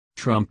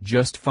Trump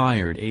just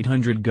fired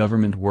 800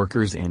 government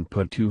workers and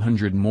put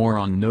 200 more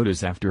on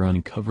notice after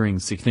uncovering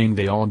sick thing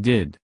they all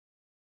did.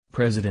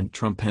 President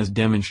Trump has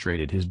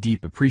demonstrated his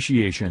deep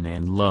appreciation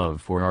and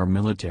love for our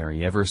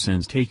military ever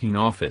since taking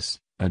office,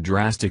 a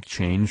drastic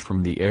change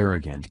from the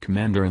arrogant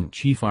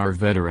commander-in-chief our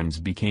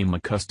veterans became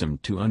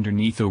accustomed to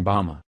underneath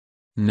Obama.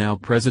 Now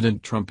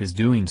President Trump is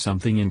doing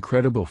something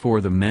incredible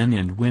for the men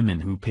and women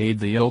who paid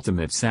the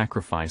ultimate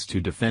sacrifice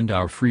to defend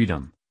our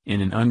freedom, in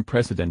an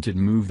unprecedented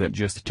move that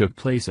just took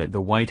place at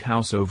the White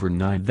House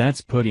overnight that's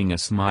putting a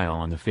smile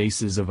on the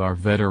faces of our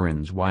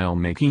veterans while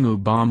making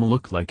Obama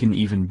look like an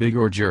even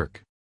bigger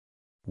jerk.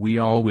 We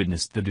all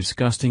witnessed the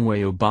disgusting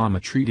way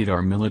Obama treated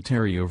our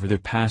military over the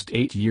past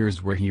 8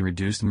 years, where he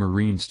reduced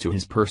Marines to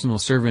his personal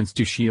servants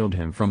to shield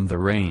him from the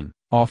rain,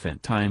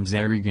 oftentimes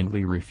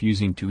arrogantly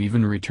refusing to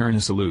even return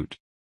a salute.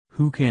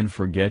 Who can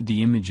forget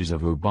the images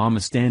of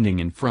Obama standing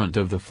in front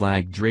of the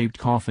flag-draped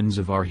coffins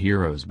of our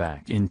heroes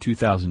back in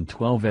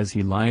 2012 as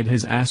he lied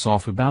his ass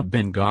off about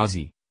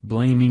Benghazi,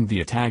 blaming the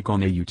attack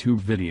on a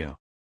YouTube video?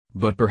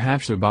 But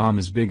perhaps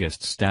Obama's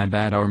biggest stab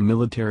at our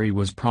military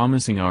was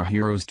promising our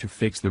heroes to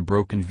fix the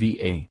broken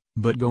VA,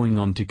 but going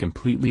on to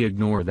completely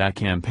ignore that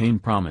campaign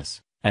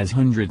promise, as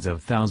hundreds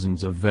of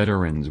thousands of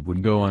veterans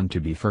would go on to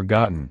be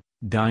forgotten,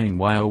 dying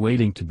while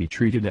waiting to be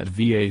treated at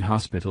VA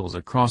hospitals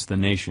across the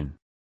nation.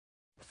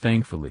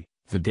 Thankfully,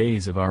 the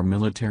days of our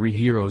military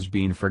heroes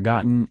being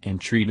forgotten and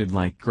treated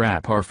like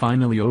crap are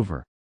finally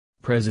over.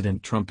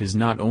 President Trump is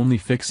not only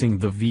fixing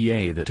the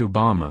VA that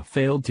Obama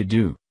failed to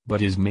do,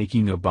 but is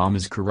making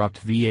Obama's corrupt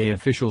VA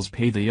officials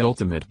pay the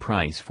ultimate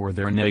price for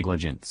their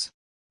negligence.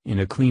 In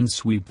a clean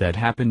sweep that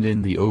happened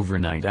in the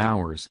overnight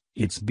hours,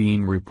 it's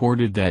being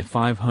reported that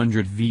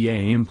 500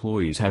 VA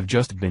employees have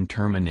just been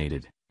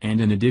terminated, and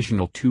an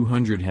additional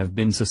 200 have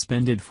been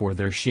suspended for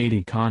their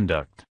shady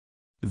conduct.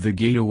 The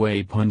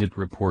Gateway pundit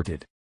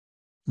reported.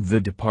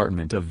 The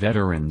Department of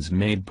Veterans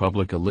made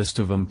public a list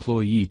of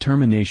employee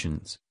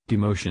terminations,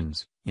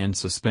 demotions, and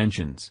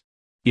suspensions.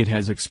 It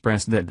has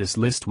expressed that this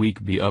list be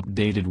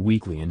updated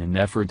weekly in an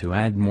effort to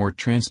add more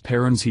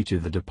transparency to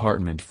the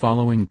department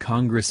following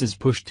Congress's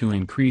push to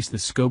increase the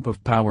scope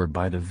of power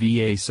by the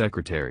VA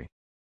secretary.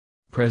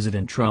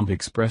 President Trump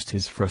expressed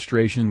his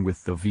frustration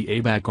with the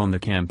VA back on the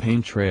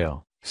campaign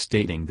trail,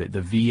 stating that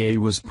the VA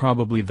was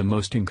probably the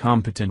most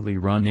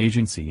incompetently run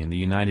agency in the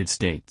United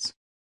States.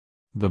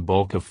 The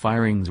bulk of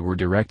firings were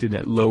directed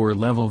at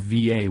lower-level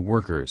VA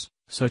workers,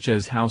 such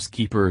as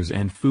housekeepers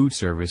and food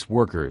service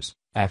workers,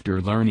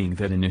 after learning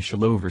that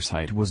initial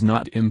oversight was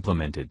not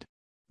implemented.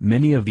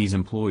 Many of these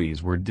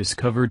employees were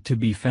discovered to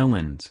be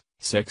felons,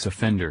 sex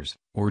offenders,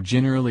 or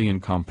generally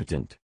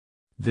incompetent.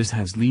 This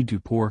has led to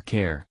poor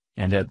care,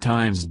 and at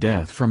times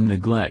death from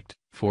neglect,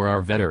 for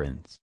our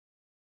veterans.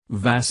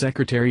 VA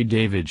Secretary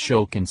David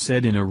Shulkin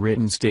said in a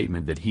written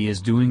statement that he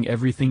is doing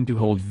everything to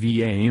hold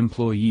VA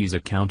employees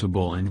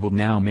accountable and will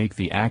now make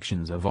the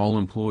actions of all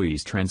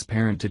employees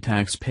transparent to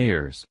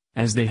taxpayers,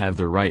 as they have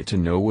the right to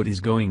know what is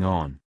going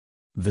on.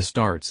 The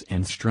Stars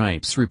and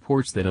Stripes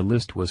reports that a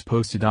list was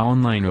posted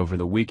online over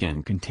the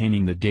weekend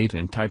containing the date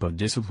and type of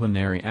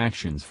disciplinary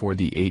actions for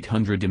the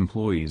 800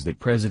 employees that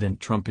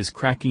President Trump is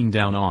cracking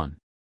down on.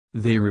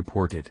 They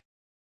reported,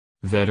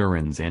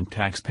 "Veterans and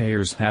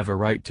taxpayers have a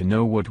right to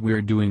know what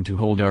we're doing to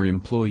hold our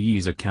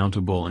employees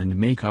accountable and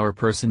make our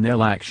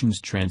personnel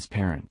actions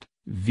transparent,"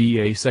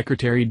 VA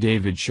Secretary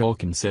David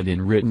Shulkin said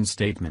in written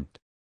statement.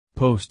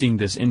 Posting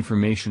this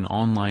information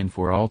online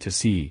for all to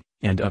see,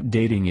 and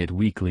updating it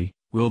weekly,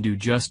 will do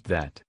just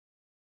that.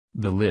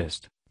 The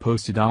list,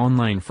 posted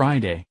online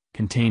Friday,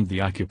 contained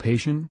the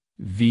occupation,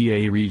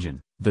 VA region,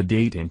 the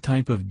date and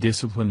type of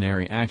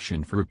disciplinary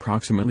action for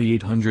approximately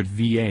 800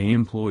 VA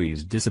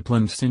employees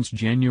disciplined since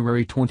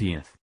January 20.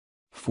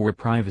 For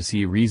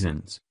privacy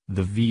reasons,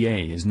 the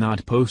VA is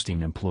not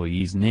posting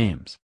employees'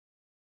 names.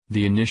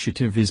 The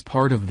initiative is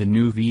part of the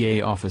new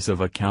VA Office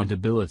of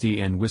Accountability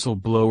and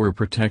Whistleblower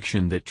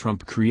Protection that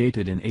Trump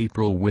created in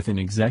April with an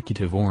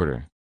executive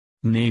order.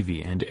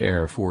 Navy and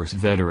Air Force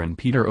veteran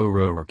Peter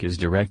O'Rourke is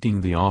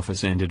directing the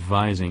office and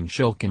advising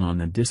Shulkin on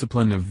the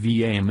discipline of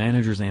VA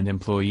managers and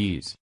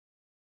employees.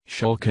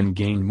 Shulkin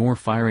gained more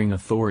firing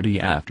authority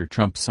after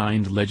Trump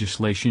signed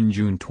legislation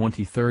June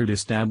 23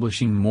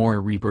 establishing more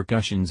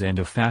repercussions and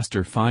a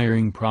faster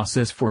firing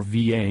process for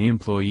VA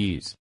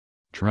employees.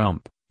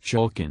 Trump,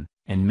 Shulkin,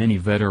 and many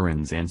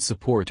veterans and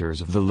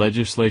supporters of the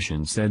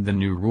legislation said the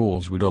new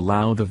rules would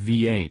allow the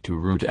VA to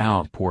root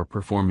out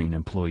poor-performing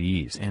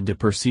employees and a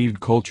perceived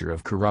culture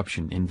of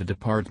corruption in the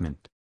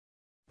department.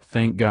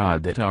 Thank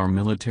God that our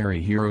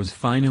military heroes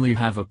finally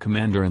have a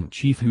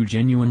commander-in-chief who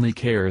genuinely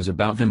cares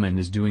about them and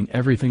is doing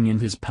everything in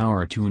his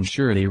power to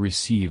ensure they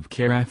receive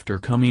care after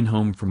coming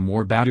home from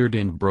war battered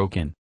and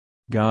broken.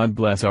 God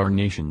bless our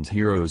nation's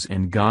heroes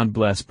and God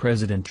bless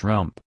President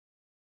Trump.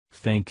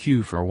 Thank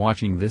you for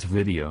watching this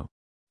video.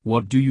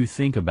 What do you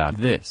think about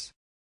this?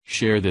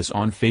 Share this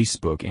on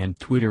Facebook and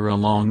Twitter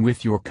along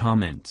with your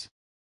comments.